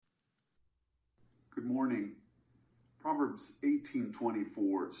Good morning. Proverbs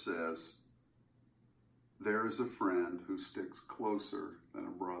 18:24 says, "There is a friend who sticks closer than a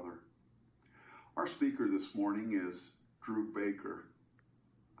brother." Our speaker this morning is Drew Baker.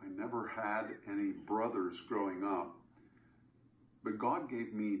 I never had any brothers growing up, but God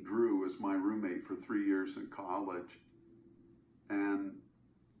gave me Drew as my roommate for 3 years in college, and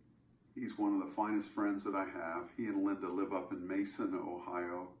he's one of the finest friends that I have. He and Linda live up in Mason,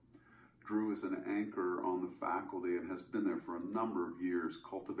 Ohio. Drew is an anchor on the faculty and has been there for a number of years,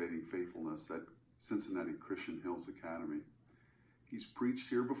 cultivating faithfulness at Cincinnati Christian Hills Academy. He's preached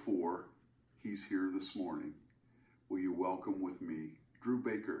here before. He's here this morning. Will you welcome with me Drew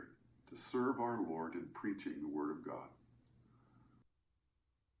Baker to serve our Lord in preaching the Word of God?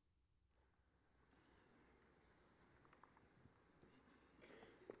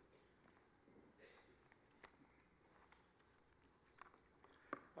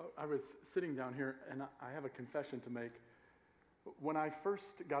 I was sitting down here, and I have a confession to make. When I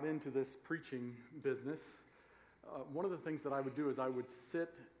first got into this preaching business, one of the things that I would do is I would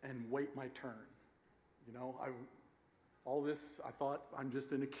sit and wait my turn. You know, I thought I'm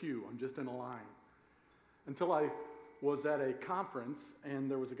just in a queue, I'm just in a line. Until I was at a conference,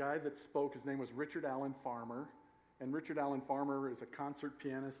 and there was a guy that spoke. His name was Richard Allen Farmer, and Richard Allen Farmer is a concert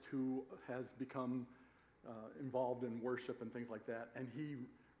pianist who has become involved in worship and things like that, and he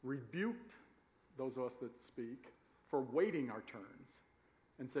rebuked those of us that speak for waiting our turns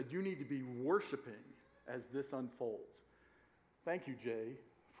and said, you need to be worshiping as this unfolds. Thank you, Jay,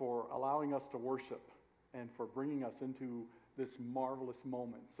 for allowing us to worship and for bringing us into this marvelous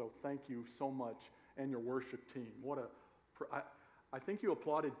moment. So thank you so much, and your worship team. I think you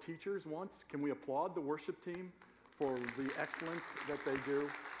applauded teachers once. Can we applaud the worship team for the excellence that they do?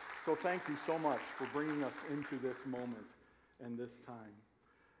 So thank you so much for bringing us into this moment and this time.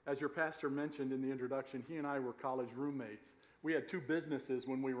 As your pastor mentioned in the introduction, he and I were college roommates. We had two businesses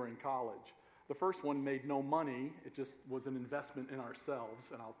when we were in college. The first one made no money. It just was an investment in ourselves,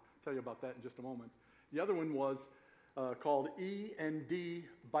 and I'll tell you about that in just a moment. The other one was called E&D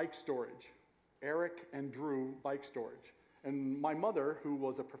Bike Storage, Eric and Drew Bike Storage. And my mother, who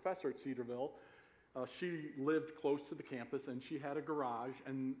was a professor at Cedarville, she lived close to the campus, and she had a garage,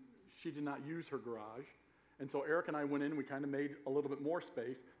 and she did not use her garage. And so Eric and I went in, we kind of made a little bit more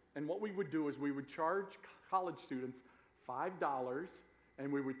space. And what we would do is we would charge college students $5,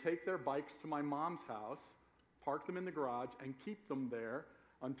 and we would take their bikes to my mom's house, park them in the garage, and keep them there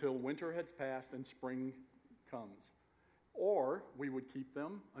until winter has passed and spring comes. Or we would keep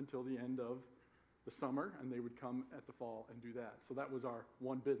them until the end of the summer, and they would come at the fall and do that. So that was our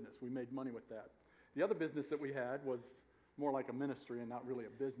one business. We made money with that. The other business that we had was more like a ministry and not really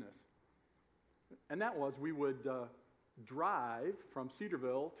a business. And that was we would drive from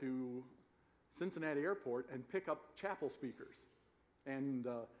Cedarville to Cincinnati Airport and pick up chapel speakers. And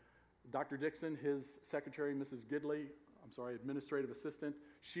Dr. Dixon, his secretary, Mrs. Gidley, administrative assistant,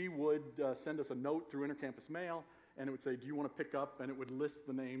 she would send us a note through intercampus mail, and it would say, do you want to pick up, and it would list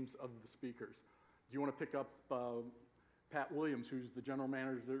the names of the speakers. Do you want to pick up Pat Williams, who's the general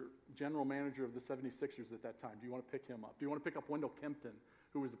manager of the 76ers at that time? Do you want to pick him up? Do you want to pick up Wendell Kempton,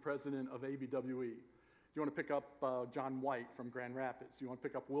 who was the president of ABWE? Do you want to pick up John White from Grand Rapids? Do you want to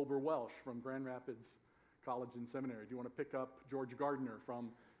pick up Wilbur Welsh from Grand Rapids College and Seminary? Do you want to pick up George Gardner from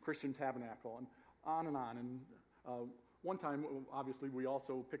Christian Tabernacle? And on and on. And one time, obviously, we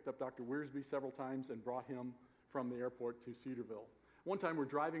also picked up Dr. Wiersbe several times and brought him from the airport to Cedarville. One time we're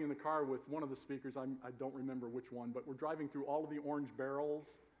driving in the car with one of the speakers, I don't remember which one, but we're driving through all of the orange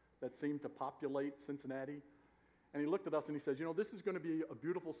barrels that seem to populate Cincinnati. And he looked at us and he says, this is going to be a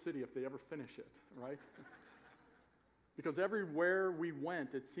beautiful city if they ever finish it, right? Because everywhere we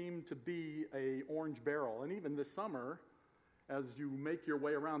went, it seemed to be an orange barrel. And even this summer, as you make your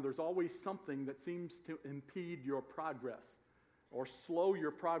way around, there's always something that seems to impede your progress or slow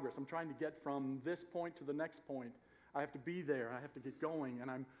your progress. I'm trying to get from this point to the next point. I have to be there. I have to get going.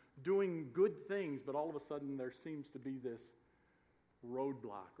 And I'm doing good things, but all of a sudden there seems to be this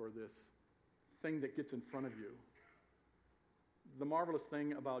roadblock or this thing that gets in front of you. The marvelous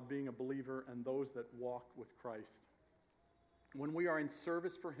thing about being a believer and those that walk with Christ, when we are in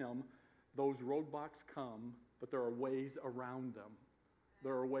service for Him, those roadblocks come, but there are ways around them.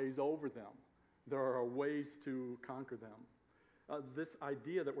 There are ways over them. There are ways to conquer them. This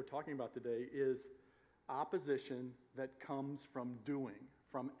idea that we're talking about today is opposition that comes from doing,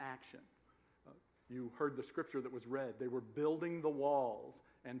 from action. You heard the scripture that was read. They were building the walls,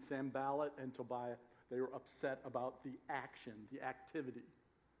 and Sanballat and Tobiah, they were upset about the action, the activity.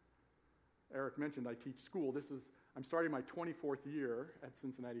 Eric mentioned I teach school. This is I'm starting my 24th year at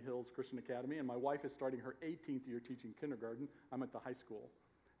Cincinnati Hills Christian Academy, and my wife is starting her 18th year teaching kindergarten. I'm at the high school.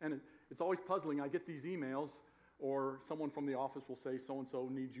 And it's always puzzling. I get these emails, or someone from the office will say, so-and-so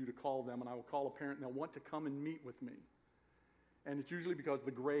needs you to call them, and I will call a parent, and they'll want to come and meet with me. And it's usually because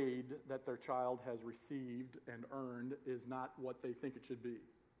the grade that their child has received and earned is not what they think it should be.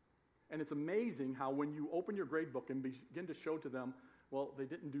 And it's amazing how when you open your grade book and begin to show to them, well, they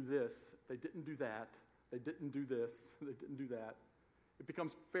didn't do this, they didn't do that, they didn't do this, they didn't do that, it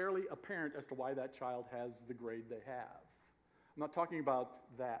becomes fairly apparent as to why that child has the grade they have. I'm not talking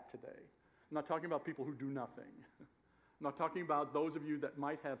about that today. I'm not talking about people who do nothing. I'm not talking about those of you that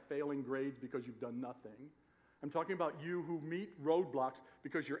might have failing grades because you've done nothing. I'm talking about you who meet roadblocks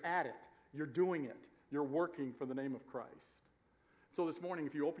because you're at it, you're doing it, you're working for the name of Christ. So this morning,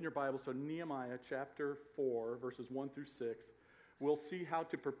 if you open your Bible, so Nehemiah chapter 4, verses 1 through 6, we'll see how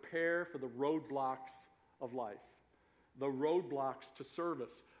to prepare for the roadblocks of life, the roadblocks to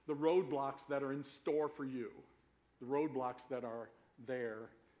service, the roadblocks that are in store for you, the roadblocks that are there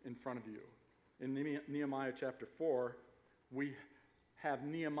in front of you. In Nehemiah chapter 4, we have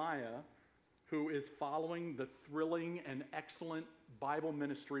Nehemiah, who is following the thrilling and excellent Bible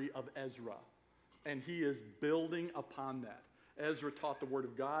ministry of Ezra, and he is building upon that. Ezra taught the Word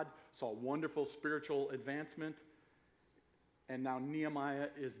of God, saw wonderful spiritual advancement, and now Nehemiah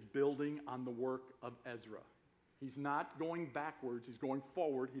is building on the work of Ezra. He's not going backwards, he's going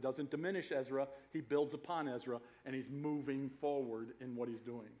forward. He doesn't diminish Ezra, he builds upon Ezra, and he's moving forward in what he's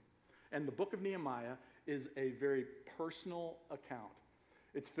doing. And the book of Nehemiah is a very personal account.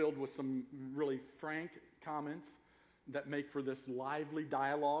 It's filled with some really frank comments that make for this lively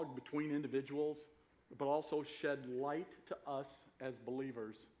dialogue between individuals, but also shed light to us as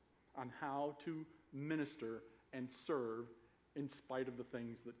believers on how to minister and serve in spite of the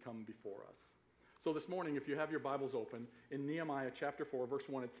things that come before us. So this morning, if you have your Bibles open, in Nehemiah chapter 4, verse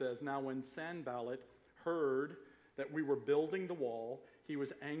 1, it says, "Now when Sanballat heard that we were building the wall, he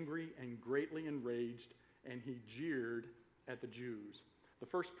was angry and greatly enraged, and he jeered at the Jews." The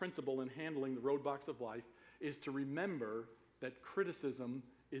first principle in handling the roadblocks of life is to remember that criticism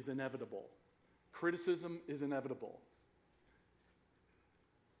is inevitable. Criticism is inevitable.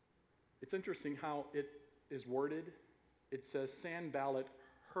 It's interesting how it is worded. It says Sanballat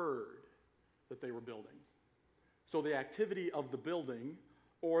heard that they were building. So the activity of the building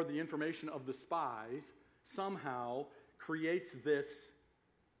or the information of the spies somehow creates this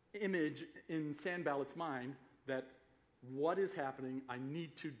image in Sanballat's mind that what is happening, I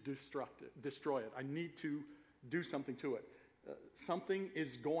need to destroy it. I need to do something to it. Something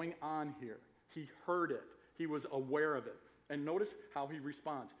is going on here. He heard it. He was aware of it. And notice how he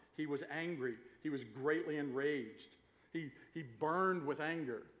responds. He was angry. He was greatly enraged. He burned with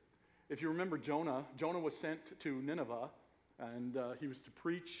anger. If you remember Jonah was sent to Nineveh, and he was to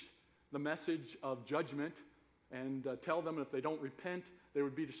preach the message of judgment and tell them if they don't repent, they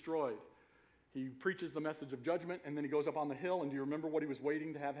would be destroyed. He preaches the message of judgment, and then he goes up on the hill, and do you remember what he was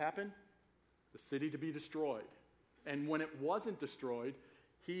waiting to have happen? The city to be destroyed. And when it wasn't destroyed,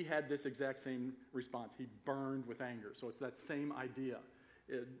 he had this exact same response. He burned with anger. So it's that same idea.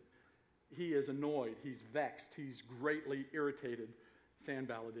 He is annoyed. He's vexed. He's greatly irritated,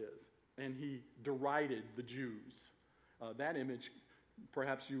 Sanballat is. And he derided the Jews. That image,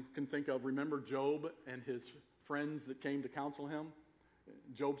 perhaps you can think of, remember Job and his friends that came to counsel him?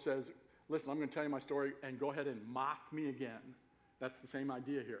 Job says, listen, I'm going to tell you my story, and go ahead and mock me again. That's the same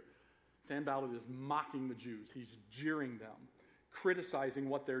idea here. Sanballat is mocking the Jews. He's jeering them, criticizing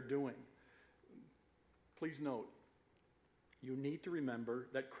what they're doing. Please note, you need to remember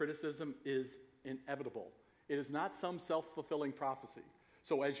that criticism is inevitable. It is not some self-fulfilling prophecy.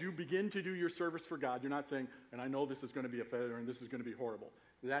 So as you begin to do your service for God, you're not saying, and I know this is going to be a failure and this is going to be horrible.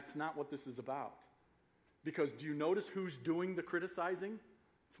 That's not what this is about. Because do you notice who's doing the criticizing?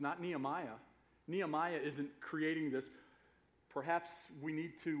 It's not Nehemiah. Nehemiah isn't creating this. Perhaps we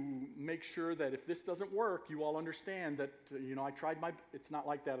need to make sure that if this doesn't work, you all understand that, I tried it's not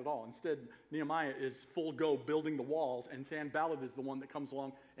like that at all. Instead, Nehemiah is full go building the walls, and Sanballat is the one that comes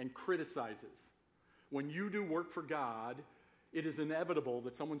along and criticizes. When you do work for God, it is inevitable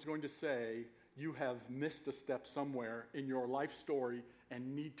that someone's going to say, you have missed a step somewhere in your life story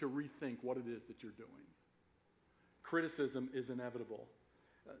and need to rethink what it is that you're doing. Criticism is inevitable.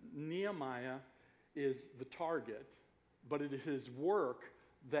 Nehemiah is the target, but it is his work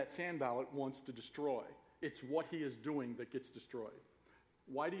that Sanballat wants to destroy. It's what he is doing that gets destroyed.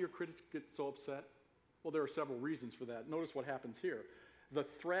 Why do your critics get so upset? Well, there are several reasons for that. Notice what happens here. The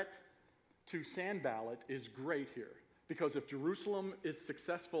threat to Sanballat is great here Because if Jerusalem is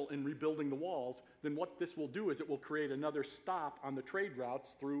successful in rebuilding the walls, then what this will do is it will create another stop on the trade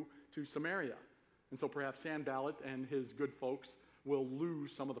routes through to Samaria. And so perhaps Sanballat and his good folks will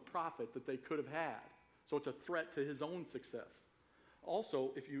lose some of the profit that they could have had. So it's a threat to his own success.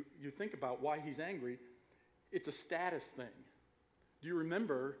 Also, if you think about why he's angry, it's a status thing. Do you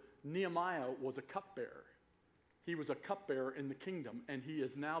remember Nehemiah was a cupbearer? He was a cupbearer in the kingdom, and he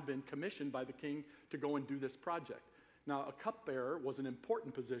has now been commissioned by the king to go and do this project. Now, a cupbearer was an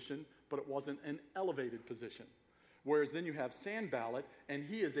important position, but it wasn't an elevated position. Whereas then you have Sanballat, and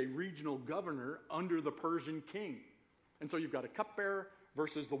he is a regional governor under the Persian king. And so you've got a cupbearer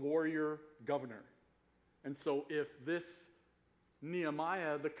versus the warrior governor. And so if this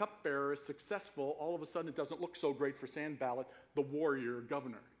Nehemiah, the cupbearer, is successful, all of a sudden it doesn't look so great for Sanballat, the warrior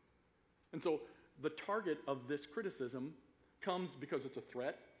governor. And so the target of this criticism comes because it's a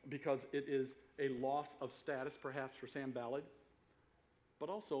threat, because it is a loss of status perhaps for Sanballat, but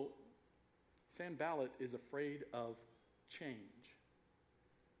also Sanballat is afraid of change.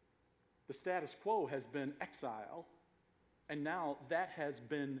 The status quo has been exile, and now that has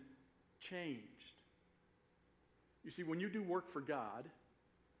been changed. You see, when you do work for God,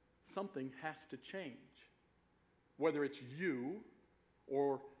 something has to change. Whether it's you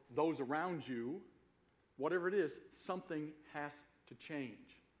or those around you, whatever it is, something has to change.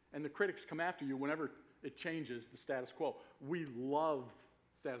 And the critics come after you whenever it changes the status quo. We love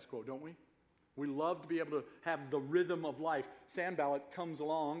status quo, don't we? We love to be able to have the rhythm of life. Sanballat comes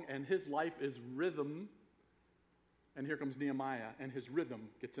along, and his life is rhythm. And here comes Nehemiah, and his rhythm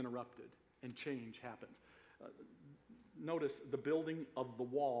gets interrupted, and change happens. Notice the building of the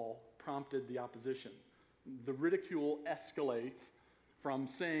wall prompted the opposition. The ridicule escalates from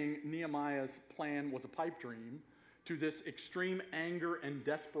saying Nehemiah's plan was a pipe dream to this extreme anger and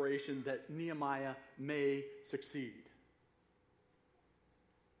desperation that Nehemiah may succeed.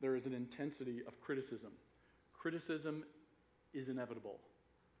 There is an intensity of criticism. Criticism is inevitable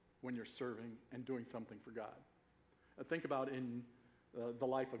when you're serving and doing something for God. Think about in the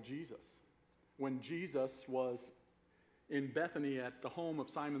life of Jesus. When Jesus was in Bethany at the home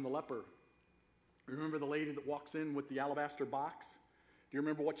of Simon the leper, remember the lady that walks in with the alabaster box? Do you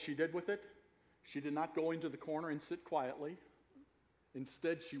remember what she did with it? She did not go into the corner and sit quietly.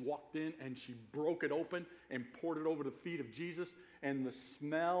 Instead, she walked in and she broke it open and poured it over the feet of Jesus, and the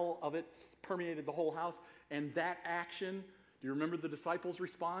smell of it permeated the whole house. And that action, do you remember the disciples'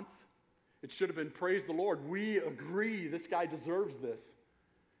 response? It should have been, praise the Lord, we agree, this guy deserves this.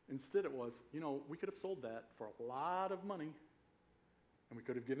 Instead it was, we could have sold that for a lot of money, and we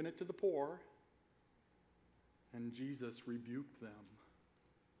could have given it to the poor, and Jesus rebuked them.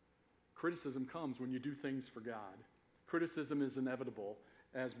 Criticism comes when you do things for God. Criticism is inevitable,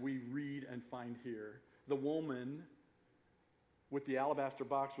 as we read and find here. The woman with the alabaster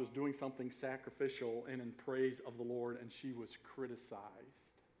box was doing something sacrificial and in praise of the Lord, and she was criticized.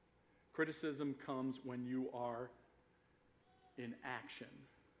 Criticism comes when you are in action.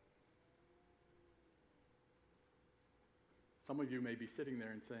 Some of you may be sitting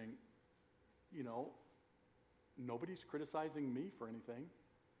there and saying, nobody's criticizing me for anything.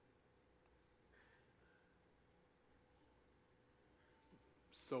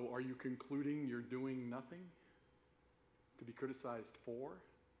 So are you concluding you're doing nothing to be criticized for?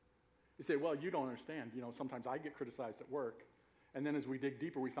 You say, well, you don't understand. Sometimes I get criticized at work. And then as we dig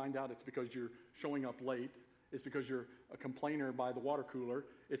deeper, we find out it's because you're showing up late. It's because you're a complainer by the water cooler.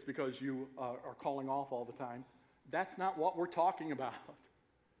 It's because you are calling off all the time. That's not what we're talking about.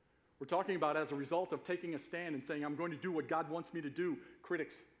 We're talking about as a result of taking a stand and saying, I'm going to do what God wants me to do.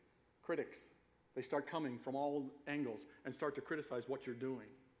 Critics, they start coming from all angles and start to criticize what you're doing.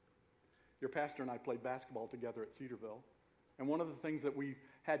 Your pastor and I played basketball together at Cedarville. And one of the things that we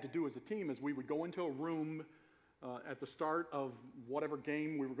had to do as a team is we would go into a room at the start of whatever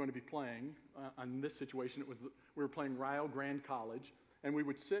game we were going to be playing. In this situation, we were playing Rio Grande College. And we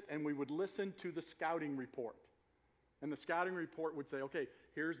would sit and we would listen to the scouting report. And the scouting report would say, okay,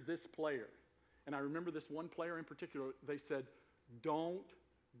 here's this player. And I remember this one player in particular, they said, don't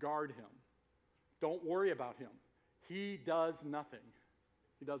guard him. Don't worry about him. He does nothing.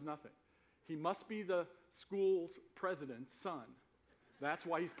 He does nothing. He must be the school's president's son. That's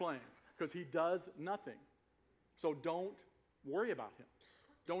why he's playing, because he does nothing. So don't worry about him.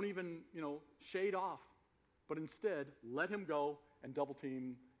 Don't even, shade off. But instead, let him go and double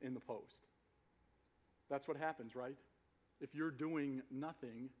team in the post. That's what happens, right? If you're doing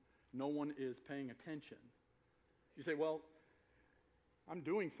nothing, no one is paying attention. You say, well, I'm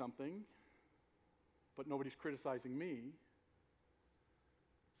doing something, but nobody's criticizing me.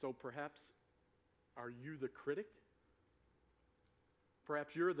 So perhaps, are you the critic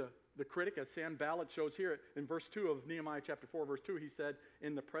Perhaps you're the critic, as Sanballat shows here in verse 2 of Nehemiah chapter 4, verse 2. He said,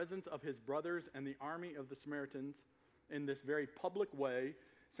 in the presence of his brothers and the army of the Samaritans, in this very public way,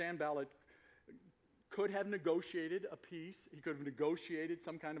 Sanballat could have negotiated a peace. He could have negotiated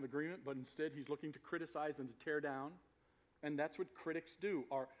some kind of agreement, but instead he's looking to criticize and to tear down. And that's what critics do.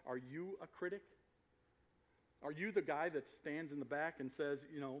 Are you a critic? Are you the guy that stands in the back and says,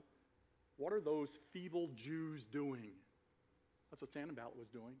 what are those feeble Jews doing? That's what Sanballat was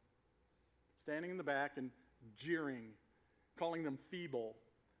doing. Standing in the back and jeering, calling them feeble.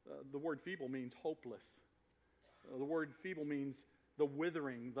 The word feeble means hopeless. The word feeble means the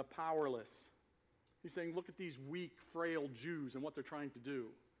withering, the powerless. He's saying, look at these weak, frail Jews and what they're trying to do.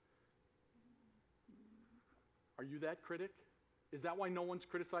 Are you that critic? Is that why no one's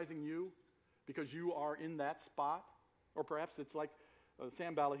criticizing you? Because you are in that spot? Or perhaps it's like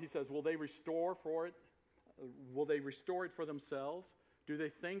Sanballat, he says, will they restore for it? Will they restore it for themselves? Do they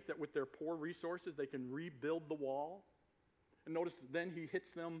think that with their poor resources they can rebuild the wall? And notice then he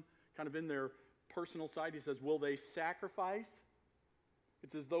hits them kind of in their personal side. He says, will they sacrifice?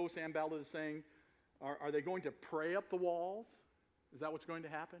 It's as though Sanballat is saying, are they going to pray up the walls? Is that what's going to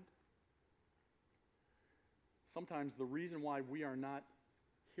happen? Sometimes the reason why we are not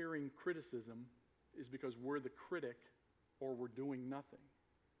hearing criticism is because we're the critic or we're doing nothing.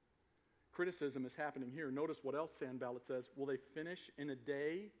 Criticism is happening here. Notice what else Sanballat says. Will they finish in a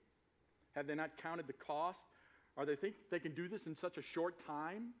day? Have they not counted the cost? Are they think they can do this in such a short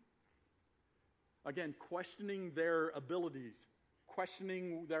time? Again, questioning their abilities,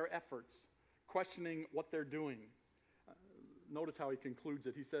 questioning their efforts, questioning what they're doing. Notice how he concludes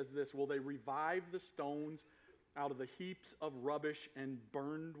it. He says this, will they revive the stones out of the heaps of rubbish and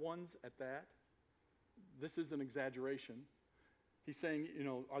burned ones at that? This is an exaggeration. He's saying,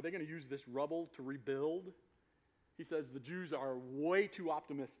 are they going to use this rubble to rebuild? He says the Jews are way too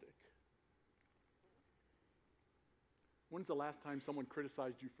optimistic. When's the last time someone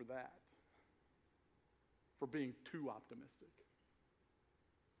criticized you for that? For being too optimistic?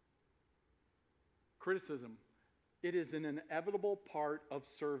 Criticism. It is an inevitable part of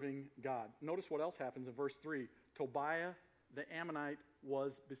serving God. Notice what else happens in verse 3. Tobiah the Ammonite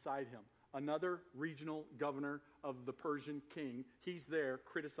was beside him. Another regional governor of the Persian king. He's there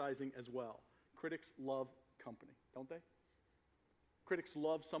criticizing as well. Critics love company, don't they? Critics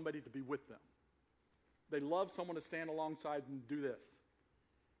love somebody to be with them. They love someone to stand alongside and do this.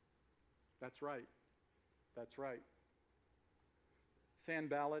 That's right. That's right.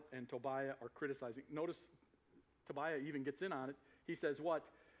 Sanballat and Tobiah are criticizing. Notice Tobiah even gets in on it. He says what?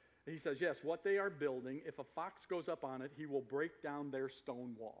 He says, yes, what they are building, if a fox goes up on it, he will break down their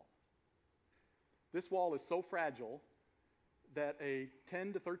stone wall. This wall is so fragile that a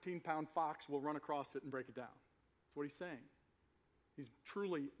 10 to 13 pound fox will run across it and break it down. That's what he's saying. He's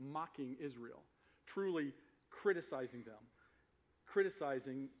truly mocking Israel, truly criticizing them,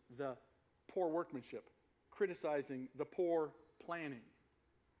 criticizing the poor workmanship, criticizing the poor planning,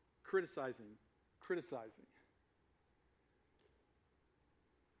 criticizing.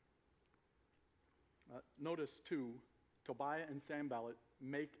 Notice, too, Tobiah and Sanballat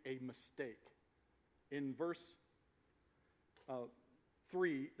make a mistake. In verse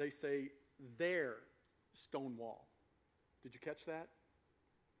 3, they say, their stone wall. Did you catch that?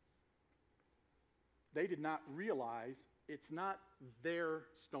 They did not realize it's not their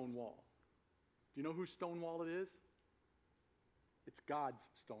stone wall. Do you know whose stone wall it is? It's God's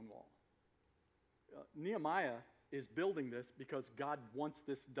stone wall. Nehemiah is building this because God wants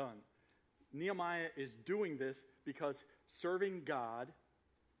this done. Nehemiah is doing this because serving God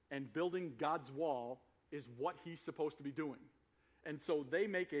and building God's wall is what he's supposed to be doing. And so they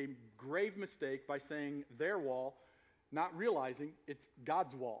make a grave mistake by saying their wall, not realizing it's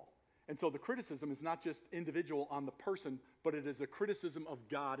God's wall. And so the criticism is not just individual on the person, but it is a criticism of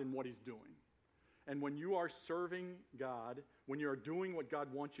God and what he's doing. And when you are serving God, when you are doing what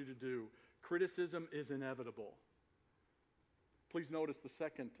God wants you to do, criticism is inevitable. Please notice the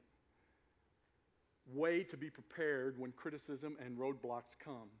second way to be prepared when criticism and roadblocks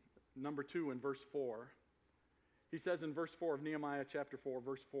come. Number 2 in verse 4. He says in verse 4 of Nehemiah chapter 4,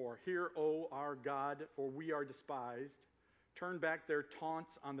 verse 4, hear, O our God, for we are despised. Turn back their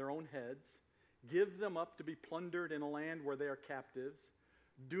taunts on their own heads. Give them up to be plundered in a land where they are captives.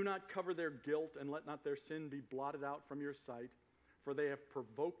 Do not cover their guilt, and let not their sin be blotted out from your sight, for they have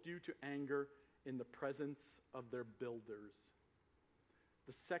provoked you to anger in the presence of their builders.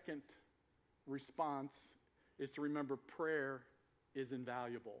 The second response is to remember prayer is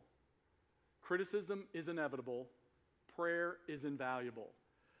invaluable. Criticism is inevitable. Prayer is invaluable.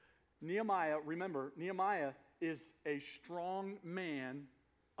 Nehemiah is a strong man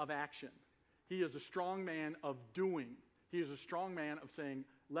of action. He is a strong man of doing. He is a strong man of saying,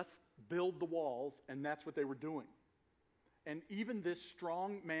 let's build the walls, and that's what they were doing. And even this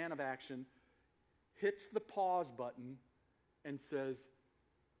strong man of action hits the pause button and says,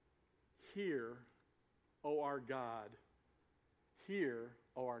 "Hear, O our God. Hear,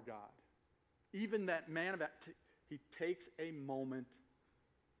 O our God." Even that man of action, he takes a moment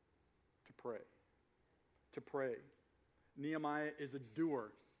to pray. To pray. Nehemiah is a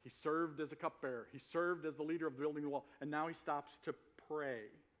doer. He served as a cupbearer. He served as the leader of building the wall. And now he stops to pray.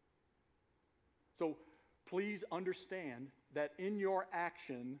 So please understand that in your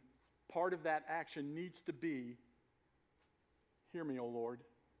action, part of that action needs to be, "Hear me, O Lord.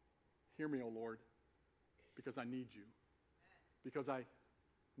 Hear me, O Lord, because I need you. Because I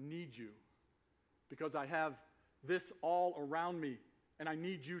need you. Because I have this all around me, and I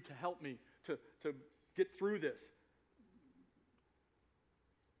need you to help me to get through this."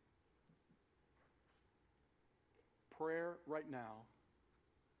 Prayer right now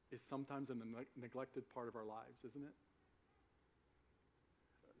is sometimes a neglected part of our lives, isn't it?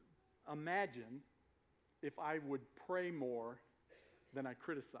 Imagine if I would pray more than I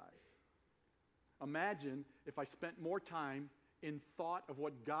criticize. Imagine if I spent more time in thought of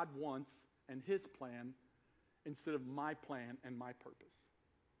what God wants and His plan instead of my plan and my purpose.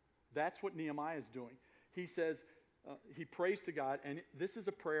 That's what Nehemiah is doing. He says, he prays to God, and this is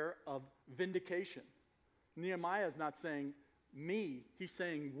a prayer of vindication. Nehemiah is not saying me, he's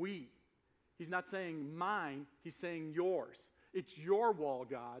saying we. He's not saying mine, he's saying yours. It's your wall,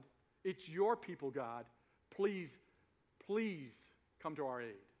 God. It's your people, God. Please, please come to our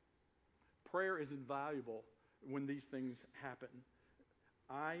aid. Prayer is invaluable when these things happen.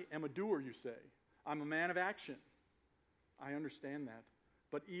 I am a doer, you say. I'm a man of action. I understand that.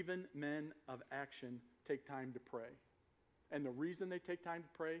 But even men of action take time to pray. And the reason they take time to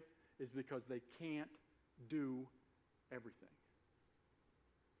pray is because they can't do everything.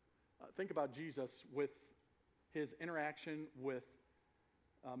 Think about Jesus with his interaction with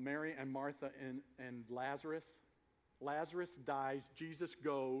Mary and Martha and Lazarus. Lazarus dies. Jesus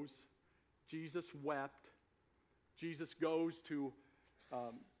goes. Jesus wept. Jesus goes to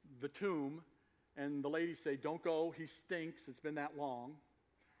the tomb, and the ladies say, "Don't go. He stinks. It's been that long."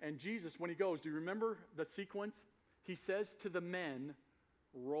 And Jesus, when he goes, do you remember the sequence? He says to the men,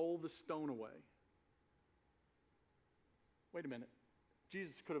 "Roll the stone away." Wait a minute.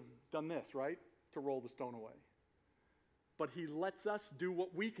 Jesus could have done this, right? To roll the stone away. But he lets us do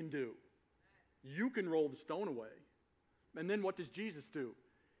what we can do. You can roll the stone away. And then what does Jesus do?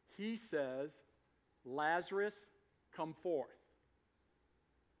 He says, "Lazarus, come forth."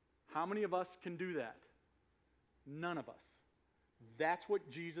 How many of us can do that? None of us. That's what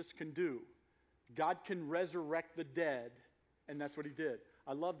Jesus can do. God can resurrect the dead, and that's what he did.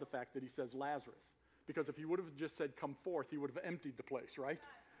 I love the fact that he says Lazarus, because if he would have just said come forth, he would have emptied the place, right?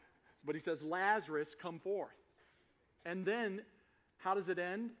 But he says, "Lazarus, come forth." And then, how does it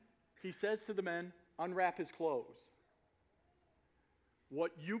end? He says to the men, "Unwrap his clothes."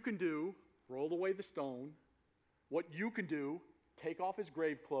 What you can do, roll away the stone. What you can do, take off his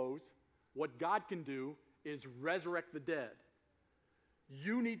grave clothes. What God can do is resurrect the dead.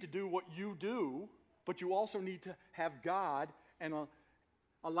 You need to do what you do, but you also need to have God and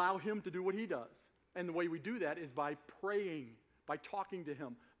allow him to do what he does. And the way we do that is by praying, by talking to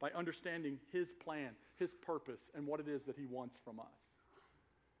him, by understanding his plan, his purpose, and what it is that he wants from us.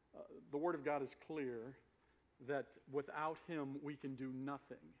 The Word of God is clear that without him we can do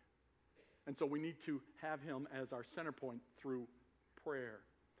nothing. And so we need to have him as our center point through prayer.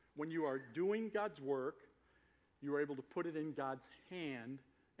 When you are doing God's work, you are able to put it in God's hand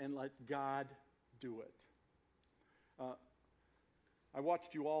and let God do it. I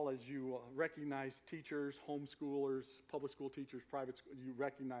watched you all as you recognized teachers, homeschoolers, public school teachers, private school. You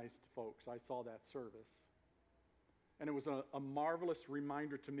recognized folks. I saw that service. And it was a marvelous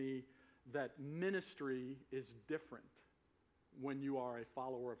reminder to me that ministry is different when you are a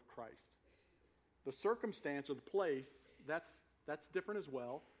follower of Christ. The circumstance or the place, that's different as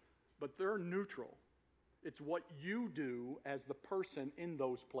well, but they're neutral. It's what you do as the person in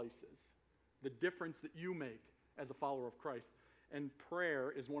those places, the difference that you make as a follower of Christ. And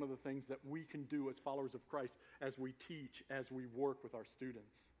prayer is one of the things that we can do as followers of Christ as we teach, as we work with our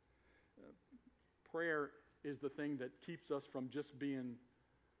students. Prayer is the thing that keeps us from just being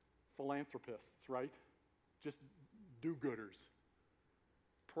philanthropists, right? Just do-gooders.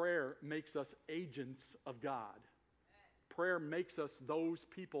 Prayer makes us agents of God. Prayer makes us those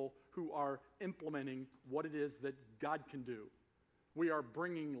people who are implementing what it is that God can do. We are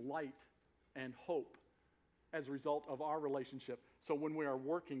bringing light and hope as a result of our relationship. So when we are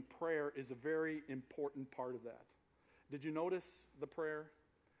working, prayer is a very important part of that. Did you notice the prayer?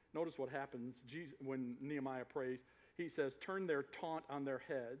 Notice what happens when Nehemiah prays. He says, turn their taunt on their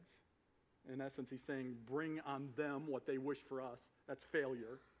heads. In essence, he's saying, bring on them what they wish for us. That's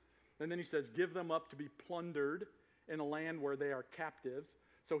failure. And then he says, give them up to be plundered in a land where they are captives.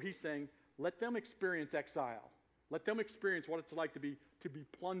 So he's saying, let them experience exile. Let them experience what it's like to be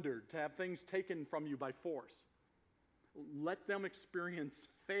plundered, to have things taken from you by force. Let them experience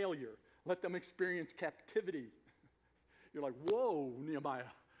failure. Let them experience captivity. You're like, whoa, Nehemiah,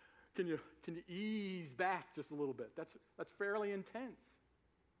 can you ease back just a little bit? That's fairly intense.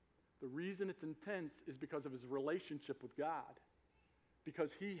 The reason it's intense is because of his relationship with God.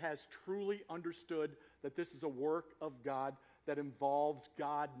 Because he has truly understood that this is a work of God that involves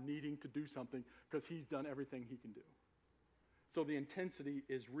God needing to do something because he's done everything he can do. So the intensity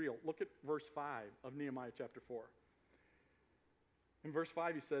is real. Look at verse 5 of Nehemiah chapter 4. In verse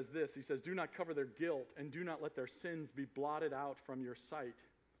 5 he says this, he says, do not cover their guilt and do not let their sins be blotted out from your sight,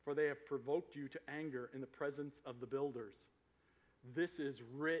 for they have provoked you to anger in the presence of the builders. This is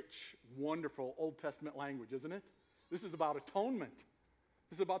rich, wonderful Old Testament language, isn't it? This is about atonement.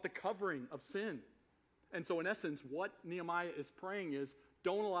 This is about the covering of sin. And so in essence, what Nehemiah is praying is,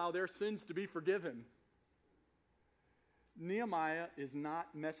 don't allow their sins to be forgiven. Nehemiah is not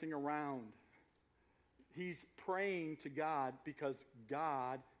messing around. He's praying to God because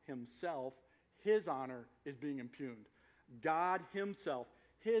God himself, his honor is being impugned. God himself,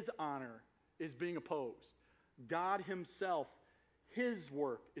 his honor is being opposed. God himself, his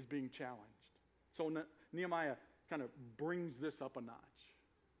work is being challenged. So Nehemiah kind of brings this up a notch.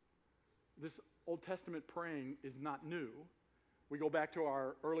 This Old Testament praying is not new. We go back to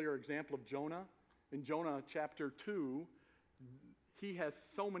our earlier example of Jonah. In Jonah chapter 2, he has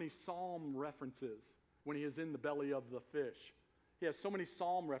so many psalm references when he is in the belly of the fish. He has so many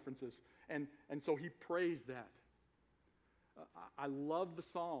psalm references, and so he prays that. I love the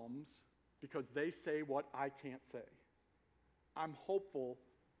Psalms because they say what I can't say. I'm hopeful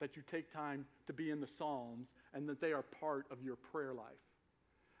that you take time to be in the Psalms and that they are part of your prayer life.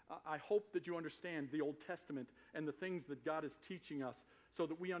 I hope that you understand the Old Testament and the things that God is teaching us so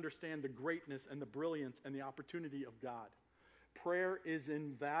that we understand the greatness and the brilliance and the opportunity of God. Prayer is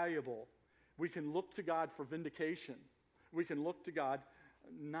invaluable. We can look to God for vindication. We can look to God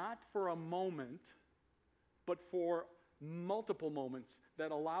not for a moment, but for multiple moments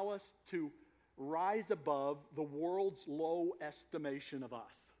that allow us to rise above the world's low estimation of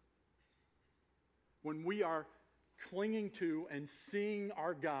us. When we are clinging to and seeing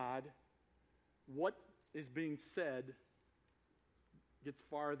our God, what is being said gets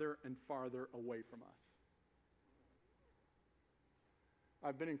farther and farther away from us.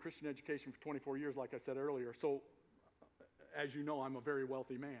 I've been in Christian education for 24 years, like I said earlier, so as you know, I'm a very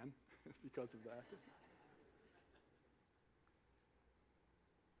wealthy man because of that.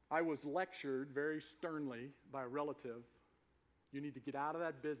 I was lectured very sternly by a relative, you need to get out of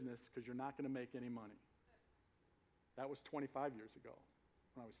that business because you're not going to make any money. That was 25 years ago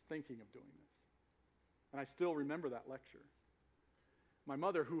when I was thinking of doing this. And I still remember that lecture. My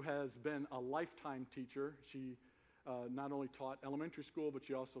mother, who has been a lifetime teacher, she not only taught elementary school, but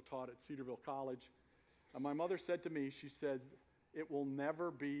she also taught at Cedarville College. My mother said to me, she said, it will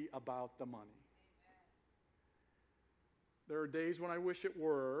never be about the money. There are days when I wish it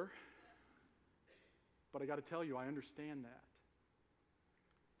were, but I got to tell you, I understand that.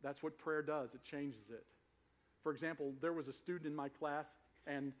 That's what prayer does. It changes it. For example, there was a student in my class,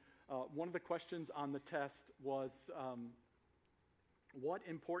 and one of the questions on the test was, what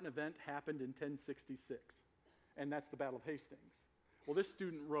important event happened in 1066? And that's the Battle of Hastings. Well, this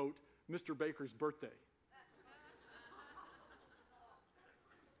student wrote Mr. Baker's birthday.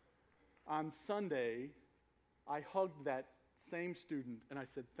 On Sunday, I hugged that same student, and I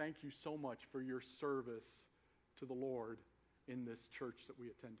said, thank you so much for your service to the Lord in this church that we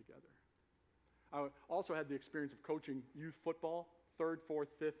attend together. I also had the experience of coaching youth football, 3rd, 4th,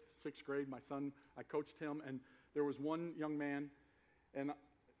 5th, 6th grade. My son, I coached him, and there was one young man, and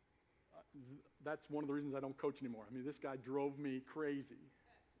that's one of the reasons I don't coach anymore. I mean, this guy drove me crazy.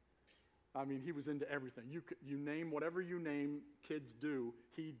 I mean, he was into everything. You name whatever you name kids do,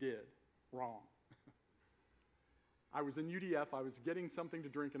 he did wrong. I was in UDF. I was getting something to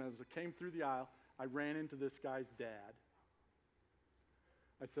drink, and as I came through the aisle, I ran into this guy's dad.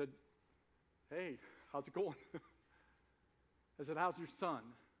 I said, hey, how's it going? I said, how's your son?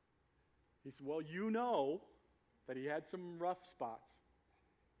 He said, well, you know that he had some rough spots.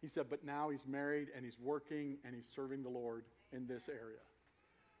 He said, but now he's married and he's working and he's serving the Lord in this area.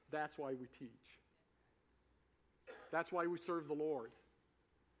 That's why we teach. That's why we serve the Lord.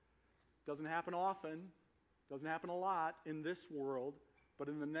 Doesn't happen often, doesn't happen a lot in this world, but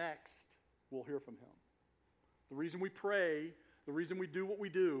in the next, we'll hear from him. The reason we pray, the reason we do what we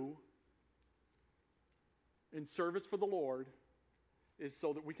do in service for the Lord is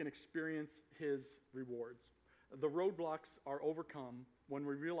so that we can experience his rewards. The roadblocks are overcome when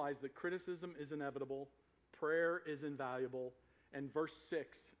we realize that criticism is inevitable, prayer is invaluable, and verse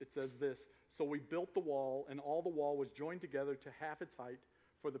 6, it says this, so we built the wall, and all the wall was joined together to half its height,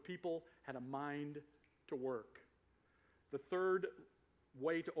 for the people had a mind to work. The third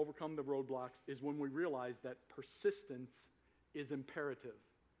way to overcome the roadblocks is when we realize that persistence is imperative.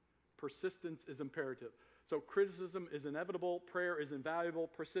 Persistence is imperative. So criticism is inevitable, prayer is invaluable,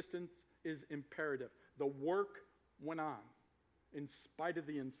 persistence is imperative. The work went on in spite of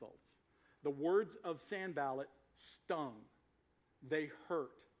the insults. The words of Sanballat stung. They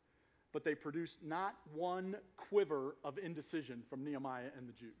hurt. But they produced not one quiver of indecision from Nehemiah and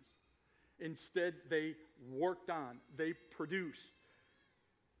the Jews. Instead, they worked on. They produced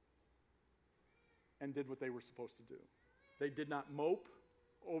and did what they were supposed to do. They did not mope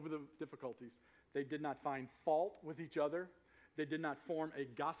over the difficulties. They did not find fault with each other. They did not form a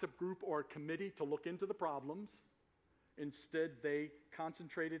gossip group or a committee to look into the problems. Instead, they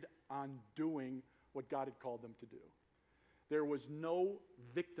concentrated on doing what God had called them to do. There was no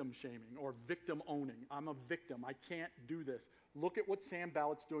victim shaming or victim owning. I'm a victim. I can't do this. Look at what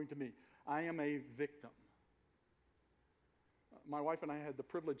Sanballat's doing to me. I am a victim. My wife and I had the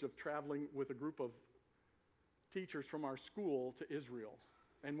privilege of traveling with a group of teachers from our school to Israel.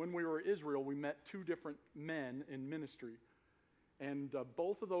 And when we were in Israel, we met two different men in ministry. And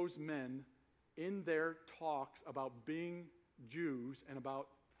both of those men, in their talks about being Jews and about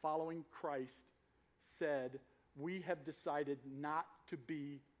following Christ, said, we have decided not to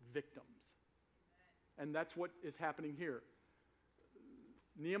be victims. And that's what is happening here.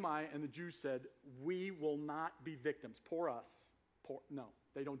 Nehemiah and the Jews said, we will not be victims. Poor us. No,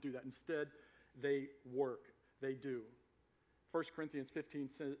 they don't do that. Instead, they work. They do. 1 Corinthians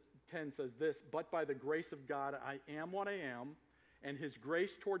 15:10 says this, but by the grace of God I am what I am, and his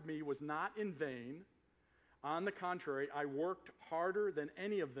grace toward me was not in vain. On the contrary, I worked harder than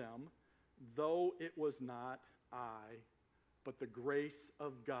any of them, though it was not I, but the grace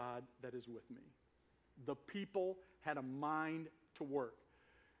of God that is with me. The people had a mind to work.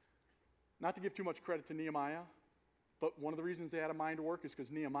 Not to give too much credit to Nehemiah, but one of the reasons they had a mind to work is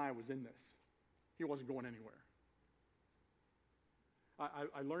because Nehemiah was in this. He wasn't going anywhere.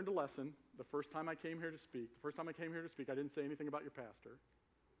 I learned a lesson the first time I came here to speak. The first time I came here to speak, I didn't say anything about your pastor.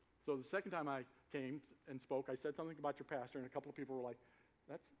 So the second time I came and spoke, I said something about your pastor, and a couple of people were like,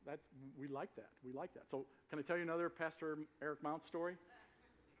 that's we like that. We like that. So can I tell you another Pastor Eric Mount story?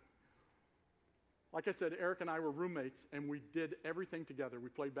 Like I said, Eric and I were roommates, and we did everything together. We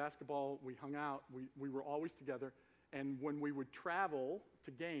played basketball. We hung out. We were always together. And when we would travel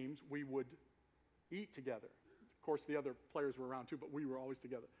to games, we would eat together. Of course, the other players were around too, but we were always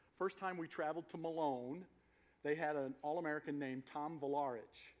together. First time we traveled to Malone, they had an All-American named Tom Volarich.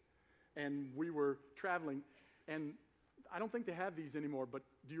 And we were traveling, and I don't think they have these anymore, but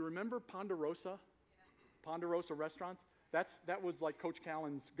do you remember Ponderosa? Yeah. Ponderosa restaurants? That was like Coach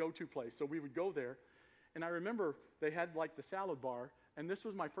Callan's go-to place. So we would go there, and I remember they had like the salad bar, and this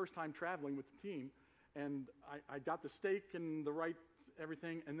was my first time traveling with the team, and I got the steak and the right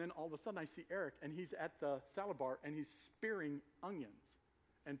everything, and then all of a sudden I see Eric, and he's at the salad bar, and he's spearing onions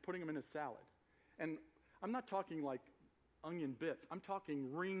and putting them in his salad. And I'm not talking like onion bits. I'm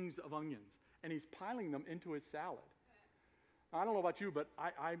talking rings of onions, and he's piling them into his salad. I don't know about you, but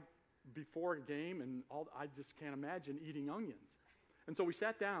I before a game and all, I just can't imagine eating onions. And so we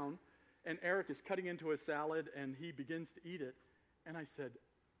sat down, and Eric is cutting into his salad, and he begins to eat it. And I said,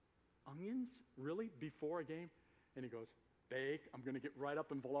 onions? Really? Before a game? And he goes, Bake, I'm going to get right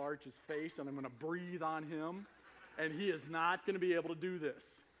up in Volarich's face, and I'm going to breathe on him, and he is not going to be able to do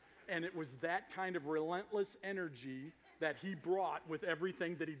this. And it was that kind of relentless energy that he brought with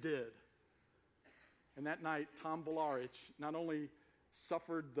everything that he did. And that night, Tom Volarich not only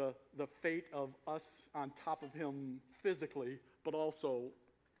suffered the fate of us on top of him physically, but also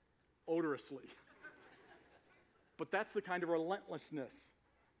odorously. But that's the kind of relentlessness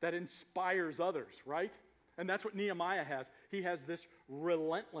that inspires others, right? And that's what Nehemiah has. He has this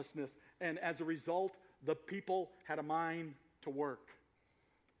relentlessness. And as a result, the people had a mind to work.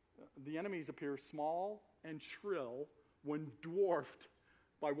 The enemies appear small and shrill when dwarfed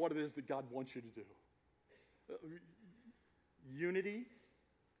by what it is that God wants you to do. Unity,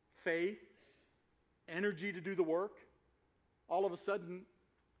 faith, energy to do the work. All of a sudden,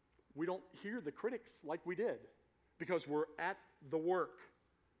 we don't hear the critics like we did because we're at the work.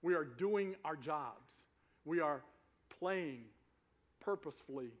 We are doing our jobs. We are playing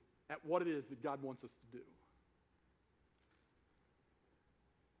purposefully at what it is that God wants us to do.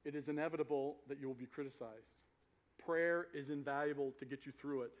 It is inevitable that you will be criticized. Prayer is invaluable to get you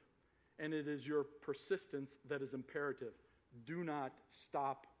through it, and it is your persistence that is imperative. Do not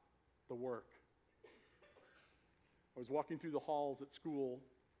stop the work. I was walking through the halls at school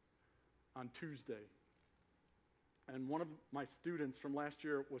on Tuesday, and one of my students from last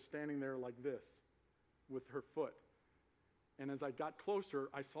year was standing there like this with her foot. And as I got closer,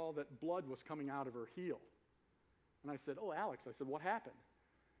 I saw that blood was coming out of her heel. And I said, "Oh, Alex," I said, "what happened?"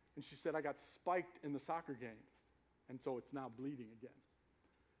 And she said, "I got spiked in the soccer game, and so it's now bleeding again."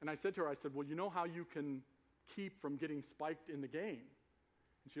 And I said to her, I said, "Well, you know how you can keep from getting spiked in the game?"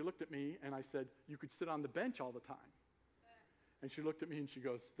 And she looked at me, and I said, "You could sit on the bench all the time." And she looked at me, and she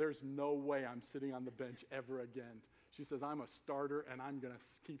goes, "There's no way I'm sitting on the bench ever again." She says, "I'm a starter, and I'm going to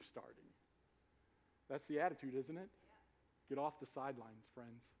keep starting." That's the attitude, isn't it? Get off the sidelines,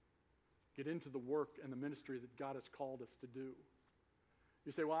 friends. Get into the work and the ministry that God has called us to do.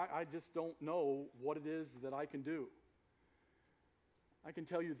 You say, "Well, I just don't know what it is that I can do." I can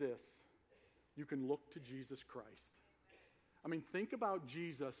tell you this. You can look to Jesus Christ. I mean, think about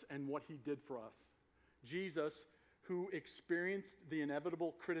Jesus and what he did for us. Jesus, who experienced the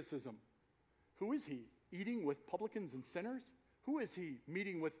inevitable criticism. Who is he? Eating with publicans and sinners? Who is he?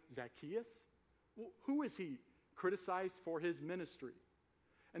 Meeting with Zacchaeus? Who is he? Criticized for his ministry.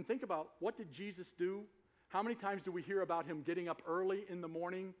 And think about, what did Jesus do? How many times do we hear about him getting up early in the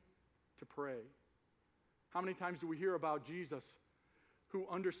morning to pray? How many times do we hear about Jesus, who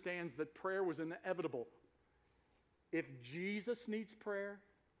understands that prayer was inevitable? If Jesus needs prayer,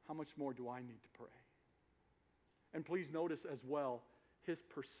 how much more do I need to pray? And please notice as well, his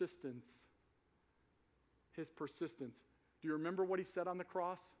persistence. His persistence. Do you remember what he said on the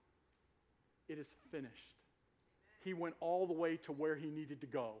cross? It is finished. He went all the way to where he needed to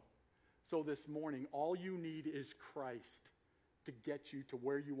go. So this morning, all you need is Christ to get you to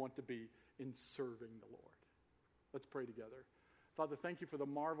where you want to be in serving the Lord. Let's pray together. Father, thank you for the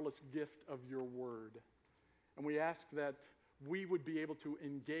marvelous gift of your word. And we ask that we would be able to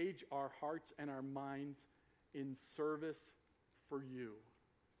engage our hearts and our minds in service for you.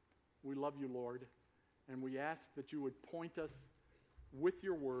 We love you, Lord, and we ask that you would point us with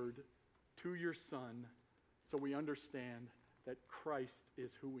your word to your Son so we understand that Christ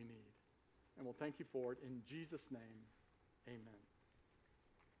is who we need. And we'll thank you for it in Jesus' name. Amen.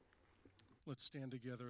 Let's stand together.